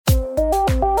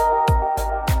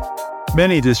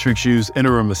Many districts use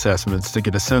interim assessments to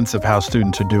get a sense of how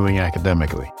students are doing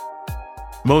academically.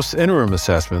 Most interim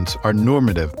assessments are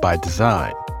normative by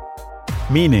design,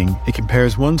 meaning it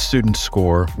compares one student's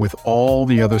score with all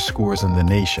the other scores in the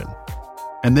nation,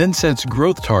 and then sets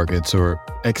growth targets or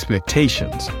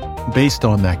expectations based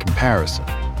on that comparison.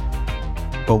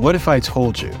 But what if I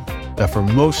told you that for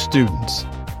most students,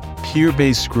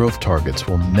 peer-based growth targets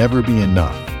will never be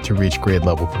enough to reach grade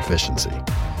level proficiency?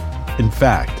 In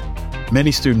fact, many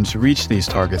students reach these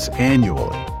targets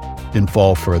annually and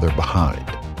fall further behind.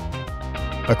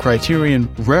 A criterion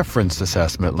referenced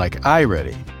assessment like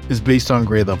iReady is based on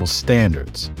grade level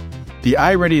standards. The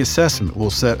iReady assessment will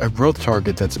set a growth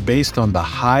target that's based on the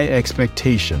high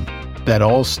expectation that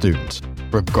all students,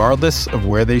 regardless of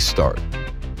where they start,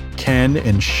 can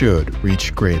and should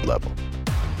reach grade level.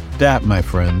 That, my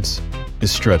friends, is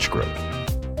stretch growth.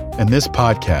 And this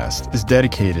podcast is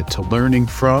dedicated to learning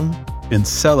from and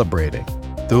celebrating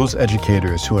those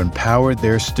educators who empowered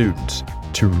their students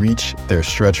to reach their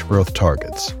stretch growth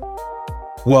targets.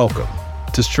 Welcome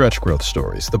to Stretch Growth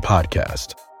Stories, the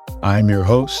podcast. I'm your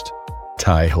host,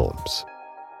 Ty Holmes.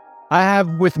 I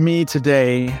have with me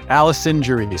today Allison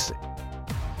Giresi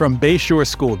from Bayshore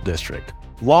School District,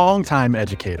 longtime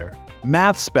educator,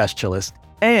 math specialist,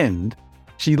 and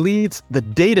she leads the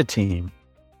data team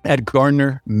at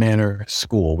Gardner Manor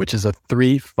School, which is a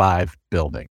 3-5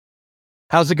 building.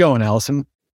 How's it going, Allison?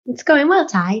 It's going well,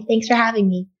 Ty. Thanks for having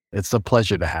me. It's a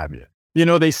pleasure to have you. You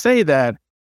know, they say that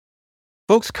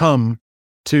folks come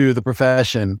to the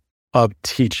profession of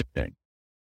teaching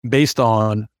based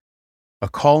on a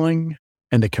calling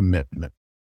and a commitment.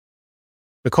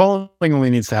 The calling only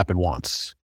needs to happen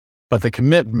once, but the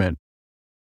commitment,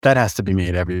 that has to be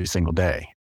made every single day.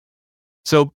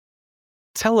 So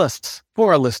tell us,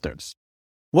 for our listeners,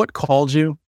 what called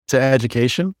you to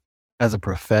education as a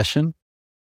profession?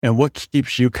 And what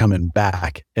keeps you coming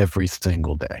back every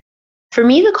single day? For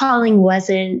me, the calling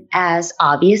wasn't as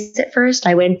obvious at first.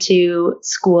 I went to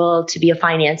school to be a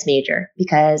finance major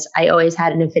because I always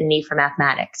had an affinity for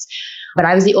mathematics. But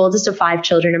I was the oldest of 5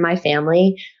 children in my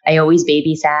family. I always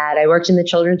babysat. I worked in the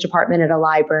children's department at a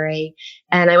library.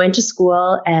 And I went to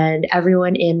school and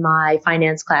everyone in my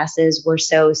finance classes were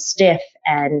so stiff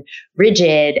and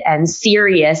rigid and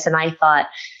serious. And I thought,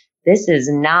 this is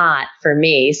not for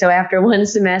me. So after one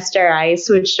semester, I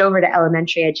switched over to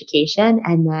elementary education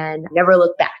and then never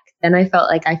looked back. Then I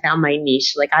felt like I found my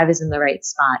niche, like I was in the right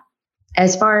spot.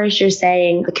 As far as you're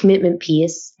saying, the commitment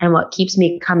piece and what keeps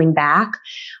me coming back,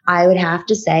 I would have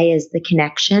to say is the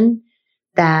connection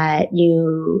that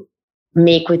you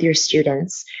make with your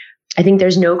students. I think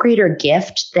there's no greater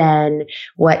gift than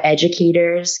what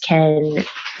educators can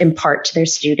impart to their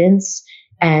students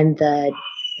and the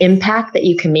impact that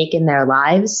you can make in their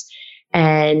lives.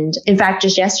 And in fact,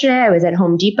 just yesterday, I was at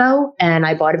Home Depot and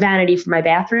I bought a vanity for my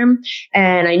bathroom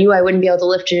and I knew I wouldn't be able to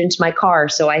lift it into my car.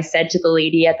 So I said to the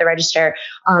lady at the register,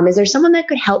 is there someone that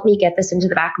could help me get this into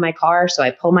the back of my car? So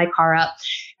I pull my car up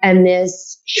and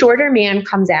this shorter man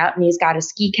comes out and he's got a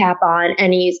ski cap on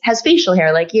and he has facial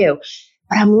hair like you.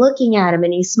 But I'm looking at him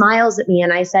and he smiles at me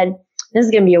and I said, this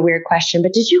is going to be a weird question,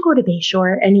 but did you go to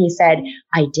Bayshore? And he said,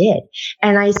 I did.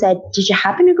 And I said, did you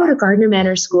happen to go to Gardner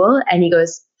Manor School? And he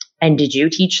goes, and did you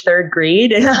teach 3rd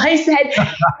grade? And I said,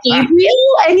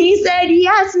 Gabriel? And he said,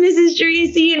 yes, Mrs.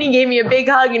 Giresi. And he gave me a big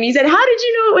hug. And he said, how did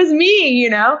you know it was me? You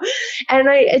know? And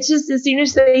it's just as soon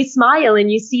as they smile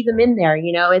and you see them in there,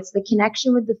 you know, it's the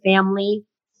connection with the family.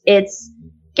 It's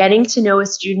getting to know a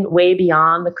student way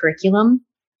beyond the curriculum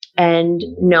and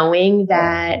knowing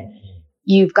that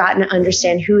you've gotten to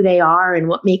understand who they are and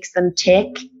what makes them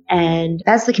tick. And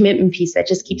that's the commitment piece that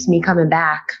just keeps me coming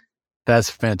back.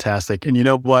 That's fantastic. And you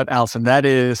know what, Allison,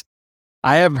 I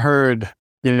have heard,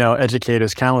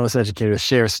 countless educators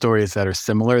share stories that are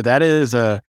similar. That is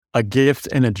a gift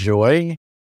and a joy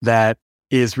that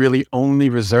is really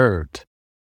only reserved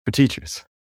for teachers,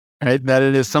 right? That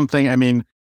it is something,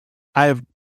 I have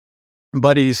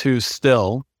buddies who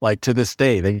still, like to this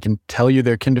day, they can tell you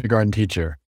their kindergarten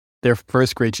teacher, their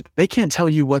 1st grade, they can't tell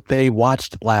you what they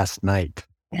watched last night.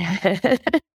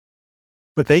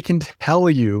 But they can tell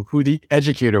you who the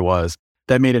educator was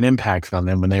that made an impact on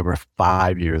them when they were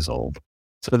 5 years old.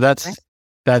 So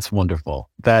that's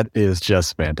wonderful. That is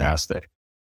just fantastic.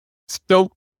 So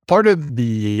part of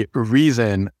the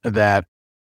reason that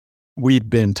we've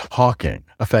been talking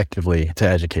effectively to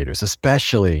educators,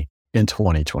 especially in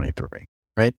 2023,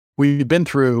 right?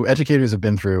 Educators have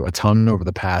been through a ton over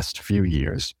the past few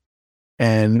years.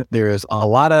 And there's a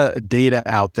lot of data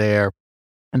out there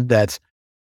that's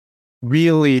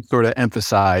really sort of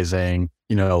emphasizing,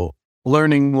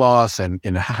 learning loss and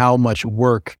how much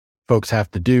work folks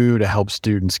have to do to help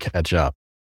students catch up.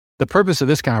 The purpose of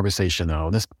this conversation,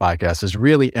 though, this podcast, is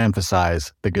really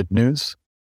emphasize the good news,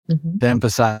 to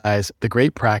emphasize the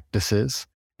great practices,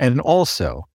 and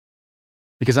also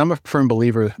because I'm a firm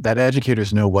believer that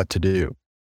educators know what to do.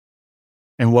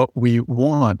 And what we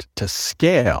want to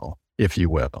scale, if you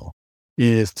will,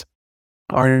 is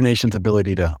our nation's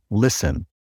ability to listen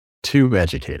to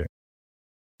educators,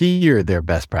 hear their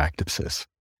best practices,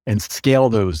 and scale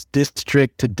those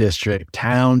district to district,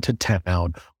 town to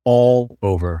town, all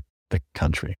over the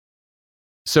country.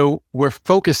 So we're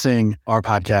focusing our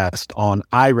podcast on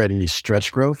iReady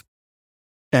stretch growth.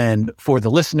 And for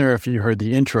the listener, if you heard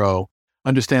the intro,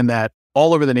 understand that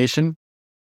all over the nation,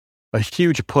 a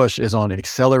huge push is on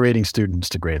accelerating students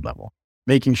to grade level,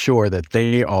 making sure that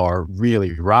they are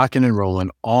really rocking and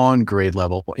rolling on grade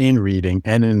level in reading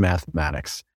and in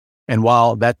mathematics. And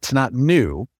while that's not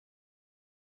new,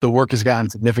 the work has gotten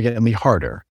significantly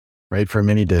harder, right, for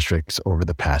many districts over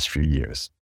the past few years.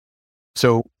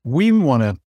 So we want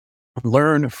to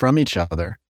learn from each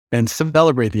other and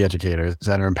celebrate the educators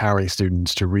that are empowering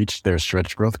students to reach their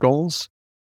stretch growth goals.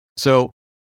 So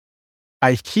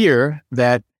I hear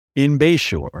that in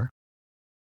Bayshore,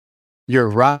 you're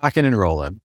rocking and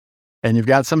rolling, and you've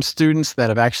got some students that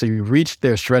have actually reached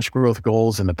their stretch growth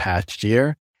goals in the past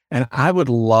year. And I would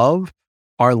love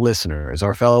our listeners,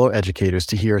 our fellow educators,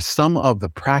 to hear some of the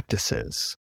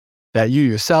practices that you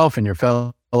yourself and your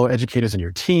fellow educators and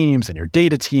your teams and your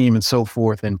data team and so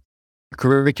forth and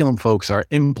curriculum folks are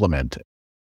implementing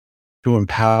to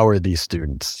empower these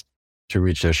students to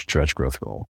reach their stretch growth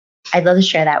goal. I'd love to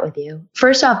share that with you.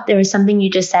 First off, there was something you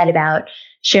just said about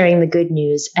sharing the good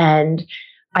news. And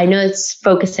I know it's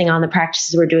focusing on the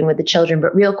practices we're doing with the children,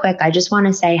 but real quick, I just want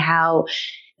to say how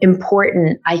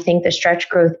important I think the stretch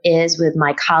growth is with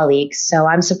my colleagues. So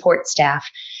I'm support staff.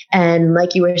 And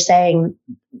like you were saying,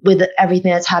 with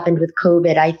everything that's happened with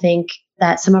COVID, I think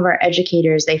that some of our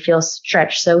educators, they feel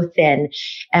stretched so thin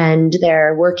and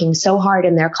they're working so hard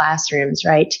in their classrooms,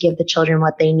 right, to give the children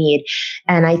what they need.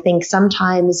 And I think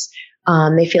sometimes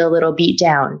they feel a little beat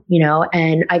down,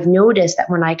 and I've noticed that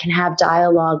when I can have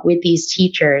dialogue with these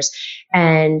teachers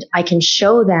and I can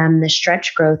show them the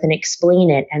stretch growth and explain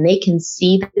it, and they can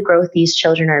see the growth these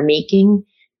children are making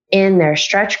in their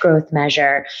stretch growth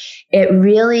measure, it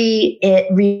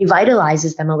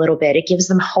revitalizes them a little bit. It gives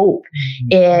them hope.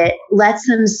 It lets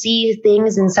them see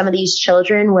things in some of these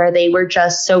children where they were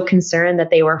just so concerned that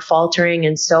they were faltering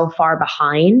and so far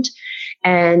behind.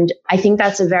 And I think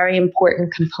that's a very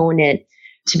important component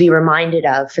to be reminded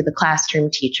of for the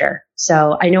classroom teacher.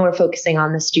 So I know we're focusing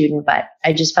on the student, but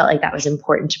I just felt like that was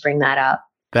important to bring that up.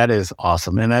 That is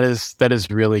awesome. And that is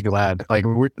really glad.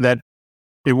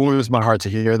 It warms my heart to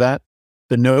hear that.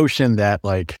 The notion that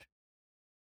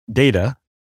data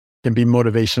can be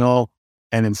motivational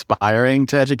and inspiring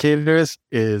to educators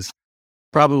is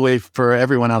probably for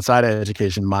everyone outside of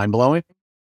education mind-blowing.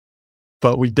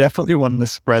 But we definitely want to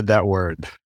spread that word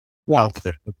out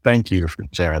there. Thank you for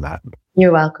sharing that.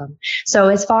 You're welcome. So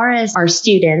as far as our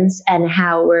students and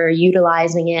how we're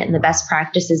utilizing it and the best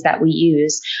practices that we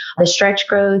use, the stretch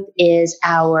growth is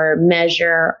our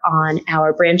measure on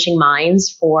our branching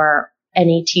minds for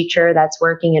any teacher that's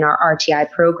working in our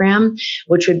RTI program,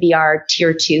 which would be our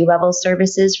tier 2 level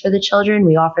services for the children.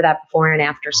 We offer that before and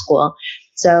after school.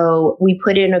 So we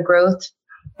put in a growth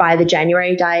by the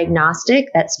January diagnostic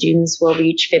that students will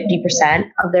reach 50%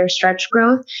 of their stretch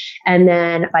growth. And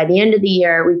then by the end of the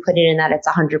year, we put it in that it's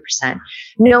 100%,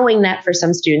 knowing that for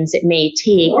some students, it may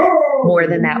take more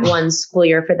than that one school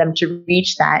year for them to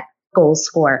reach that goal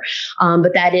score.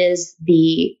 But that is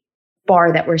the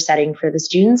bar that we're setting for the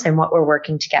students and what we're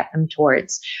working to get them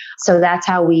towards. So that's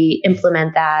how we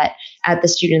implement that at the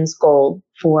student's goal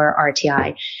for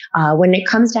RTI. When it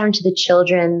comes down to the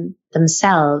children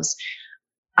themselves,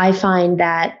 I find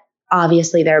that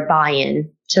obviously their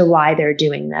buy-in to why they're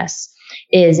doing this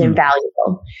is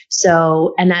invaluable.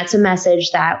 So, and that's a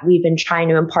message that we've been trying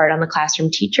to impart on the classroom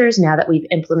teachers now that we've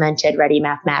implemented Ready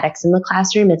Mathematics in the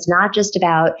classroom. It's not just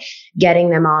about getting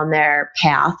them on their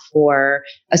path for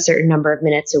a certain number of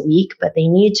minutes a week, but they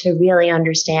need to really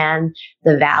understand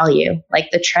the value, like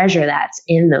the treasure that's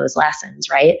in those lessons,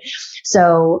 right?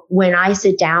 So when I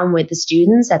sit down with the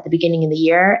students at the beginning of the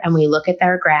year and we look at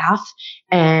their graph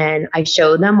and I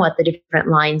show them what the different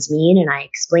lines mean and I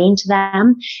explain to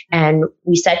them and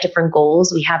we set different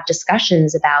goals, we have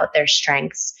discussions about their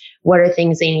strengths. What are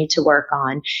things they need to work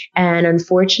on? And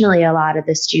unfortunately, a lot of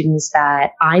the students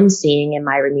that I'm seeing in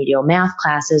my remedial math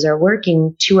classes are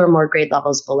working 2 or more grade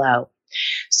levels below.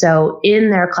 So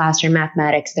in their classroom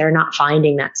mathematics, they're not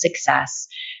finding that success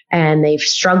and they've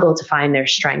struggled to find their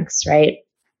strengths, right?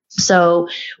 So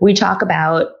we talk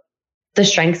about the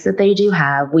strengths that they do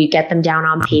have. We get them down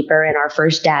on paper in our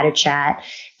first data chat,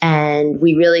 and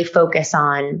we really focus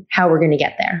on how we're going to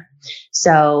get there.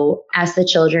 So as the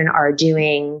children are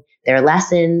doing their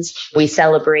lessons, we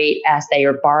celebrate as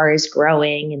their bar is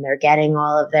growing and they're getting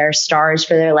all of their stars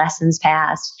for their lessons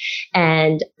passed.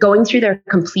 And going through their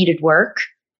completed work,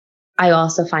 I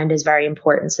also find is very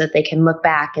important so that they can look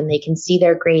back and they can see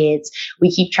their grades.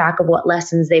 We keep track of what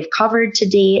lessons they've covered to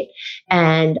date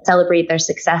and celebrate their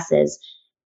successes.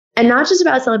 And not just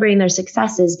about celebrating their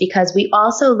successes, because we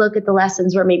also look at the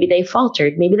lessons where maybe they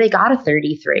faltered. Maybe they got a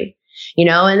 33,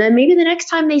 and then maybe the next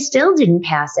time they still didn't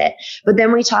pass it. But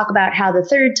then we talk about how the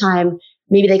third time,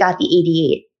 maybe they got the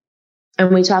 88.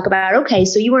 And we talk about, okay,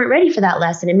 so you weren't ready for that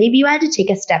lesson and maybe you had to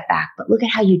take a step back, but look at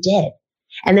how you did.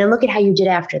 And then look at how you did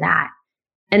after that.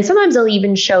 And sometimes I'll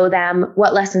even show them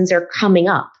what lessons are coming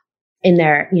up in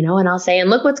there, and I'll say, and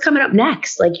look what's coming up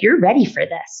next. Like, you're ready for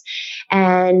this.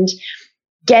 And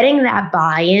getting that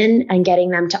buy-in and getting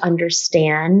them to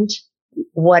understand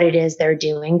what it is they're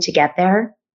doing to get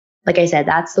there. Like I said,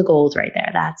 that's the gold right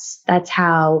there. That's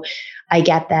how I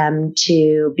get them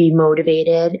to be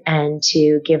motivated and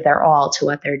to give their all to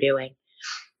what they're doing.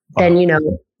 Wow.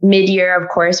 Then, mid-year, of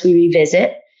course, we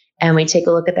revisit and we take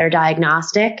a look at their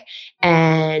diagnostic.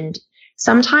 And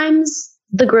sometimes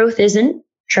the growth isn't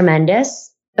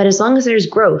tremendous, but as long as there's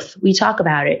growth, we talk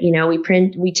about it.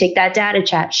 We take that data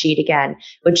chat sheet again,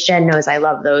 which Jen knows I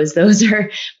love those. Those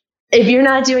are, if you're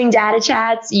not doing data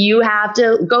chats, you have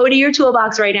to go to your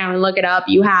toolbox right now and look it up.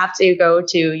 You have to go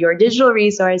to your digital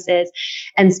resources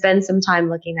and spend some time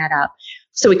looking that up.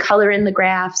 So we color in the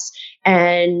graphs,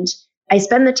 and I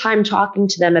spend the time talking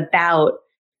to them about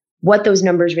what those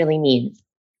numbers really mean.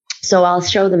 So I'll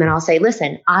show them and I'll say,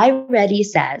 listen, iReady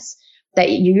says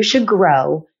that you should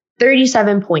grow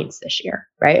 37 points this year,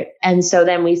 right? And so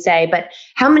then we say, but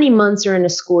how many months are in a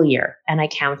school year? And I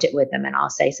count it with them, and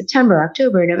I'll say September,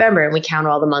 October, November, and we count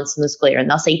all the months in the school year, and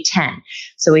they'll say 10.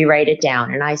 So we write it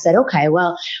down. And I said, okay,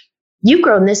 well, you've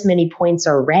grown this many points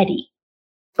already,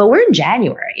 but we're in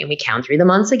January, and we count through the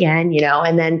months again,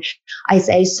 and then I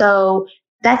say, so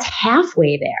that's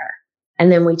halfway there.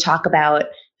 And then we talk about,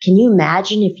 can you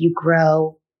imagine if you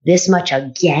grow this much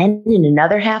again in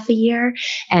another half a year?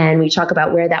 And we talk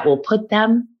about where that will put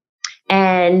them.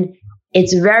 And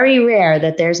it's very rare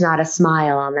that there's not a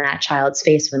smile on that child's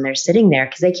face when they're sitting there,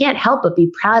 because they can't help but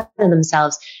be proud of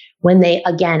themselves when they,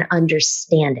 again,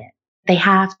 understand it. They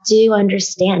have to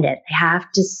understand it. They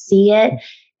have to see it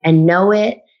and know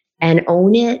it and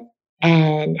own it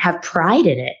and have pride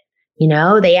in it.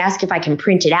 They ask if I can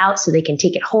print it out so they can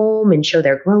take it home and show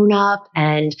they're grown up.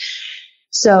 And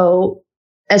so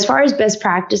as far as best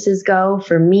practices go,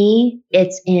 for me,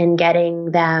 it's in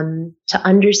getting them to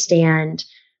understand,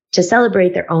 to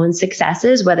celebrate their own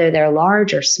successes, whether they're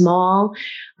large or small,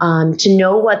 to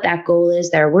know what that goal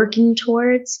is they're working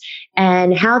towards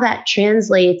and how that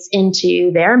translates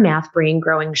into their math brain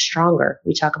growing stronger.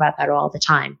 We talk about that all the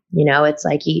time. It's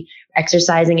like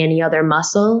exercising any other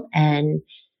muscle, and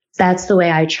that's the way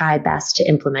I try best to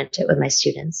implement it with my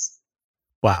students.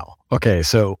 Wow. Okay.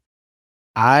 So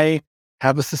I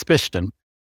have a suspicion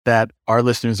that our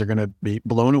listeners are going to be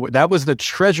blown away. That was the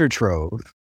treasure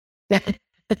trove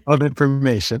of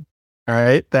information. All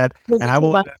right. And I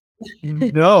will,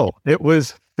 no, it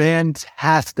was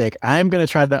fantastic. I'm going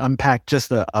to try to unpack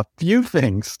just a few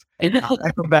things. I'll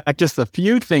come back just a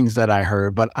few things that I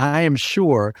heard, but I am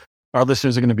sure our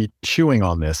listeners are going to be chewing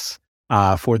on this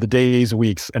for the days,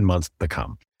 weeks, and months to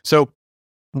come. So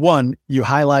one, you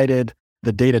highlighted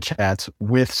the data chats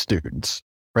with students,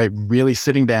 right? Really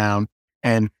sitting down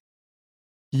and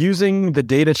using the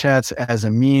data chats as a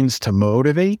means to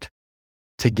motivate,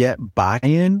 to get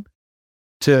buy-in,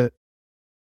 to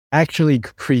actually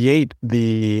create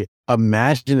the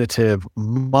imaginative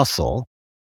muscle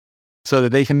so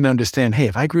that they can understand, hey,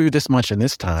 if I grew this much in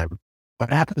this time,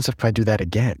 what happens if I do that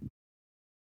again?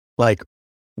 Like,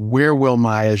 where will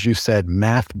my, as you said,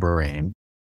 math brain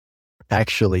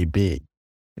actually be?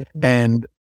 And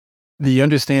the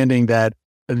understanding that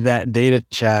data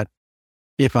chat,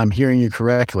 if I'm hearing you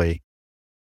correctly,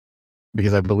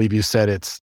 because I believe you said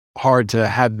it's hard to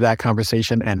have that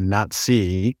conversation and not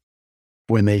see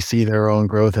when they see their own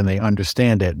growth and they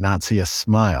understand it, not see a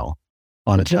smile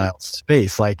on a child's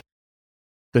face. Like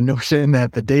the notion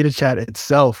that the data chat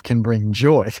itself can bring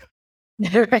joy.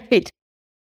 Right.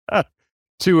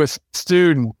 To a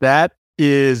student, that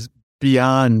is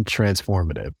beyond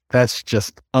transformative. That's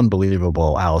just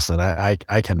unbelievable, Allison.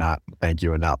 I cannot thank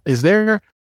you enough. Is there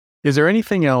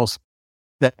anything else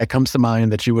that comes to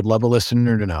mind that you would love a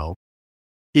listener to know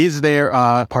Is there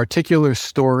a particular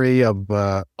story of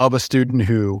a student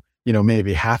who,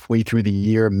 maybe halfway through the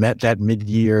year met that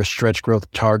mid-year stretch growth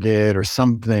target or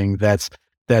something that's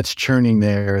churning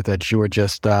there that you are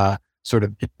just sort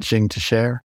of itching to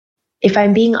share? If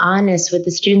I'm being honest with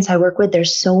the students I work with,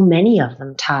 there's so many of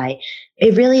them, Ty.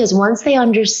 It really is. Once they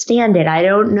understand it, I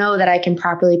don't know that I can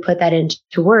properly put that into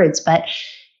words, but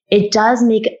it does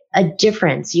make a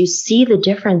difference. You see the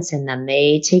difference in them.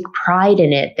 They take pride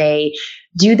in it. They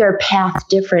do their path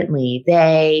differently.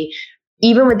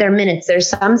 Even with their minutes, there's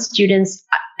some students,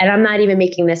 and I'm not even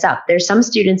making this up. There's some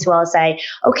students who I'll say,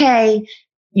 okay,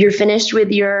 you're finished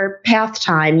with your path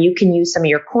time. You can use some of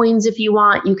your coins if you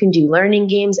want. You can do learning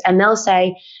games. And they'll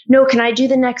say, no, can I do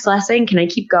the next lesson? Can I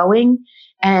keep going?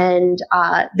 And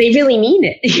they really mean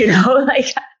it,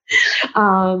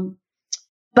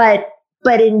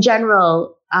 but in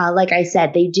general, like I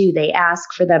said, they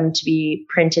ask for them to be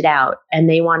printed out and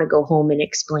they want to go home and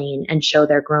explain and show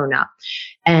they're grown up.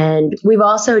 And we've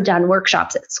also done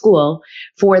workshops at school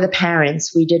for the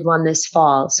parents. We did one this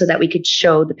fall so that we could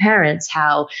show the parents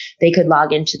how they could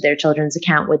log into their children's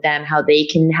account with them, how they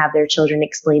can have their children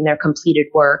explain their completed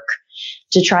work,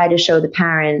 to try to show the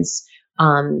parents,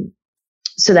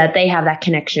 so that they have that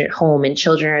connection at home, and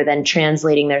children are then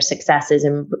translating their successes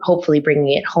and hopefully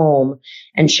bringing it home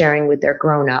and sharing with their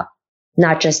grown up,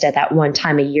 not just at that one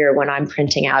time a year when I'm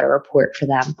printing out a report for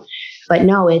them. But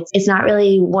no, it's not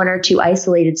really one or two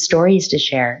isolated stories to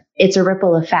share. It's a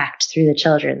ripple effect through the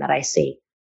children that I see.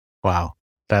 Wow.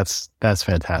 That's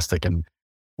fantastic. And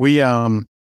I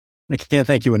can't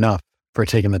thank you enough for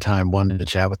taking the time, one, to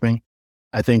chat with me.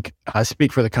 I think I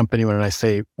speak for the company when I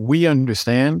say we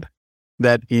understand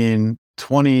that in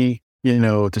 20,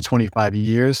 to 25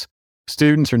 years,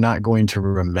 students are not going to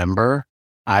remember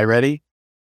iReady.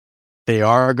 They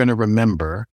are going to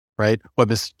remember, right, what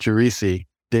Ms. Giresi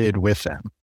did with them,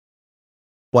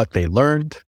 what they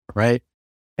learned, right,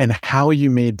 and how you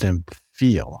made them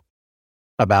feel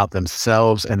about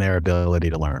themselves and their ability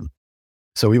to learn.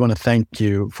 So we want to thank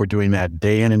you for doing that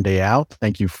day in and day out.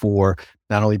 Thank you for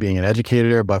not only being an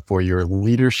educator, but for your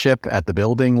leadership at the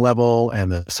building level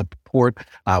and the support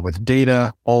with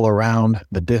data all around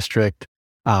the district.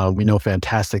 We know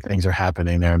fantastic things are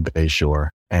happening there in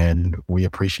Bayshore, and we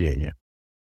appreciate you.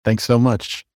 Thanks so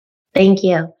much. Thank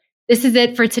you. This is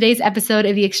it for today's episode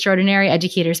of the Extraordinary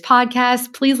Educators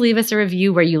Podcast. Please leave us a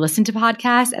review where you listen to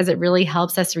podcasts, as it really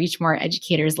helps us reach more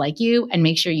educators like you, and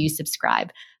make sure you subscribe.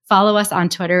 Follow us on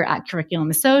Twitter at Curriculum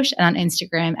Assoc and on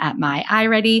Instagram at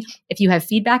MyIReady. If you have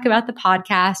feedback about the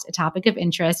podcast, a topic of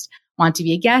interest, want to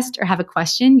be a guest, or have a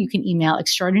question, you can email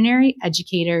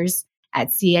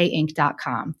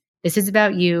extraordinaryeducators@cainc.com. This is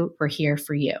about you. We're here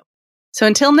for you. So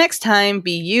until next time,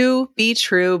 be you, be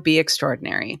true, be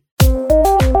extraordinary.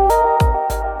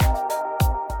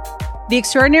 The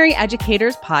Extraordinary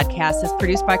Educators Podcast is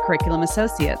produced by Curriculum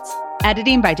Associates.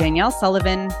 Editing by Danielle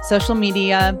Sullivan, social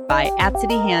media by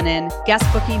 @CityHannon, guest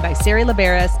booking by Sari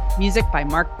Liberis, music by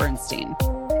Mark Bernstein.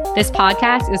 This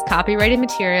podcast is copyrighted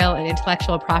material and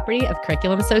intellectual property of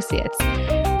Curriculum Associates.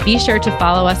 Be sure to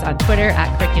follow us on Twitter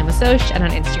at Curriculum Assoc and on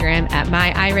Instagram at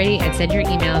MyIReady, and send your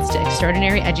emails to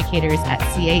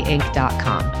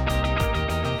extraordinaryeducators@cainc.com.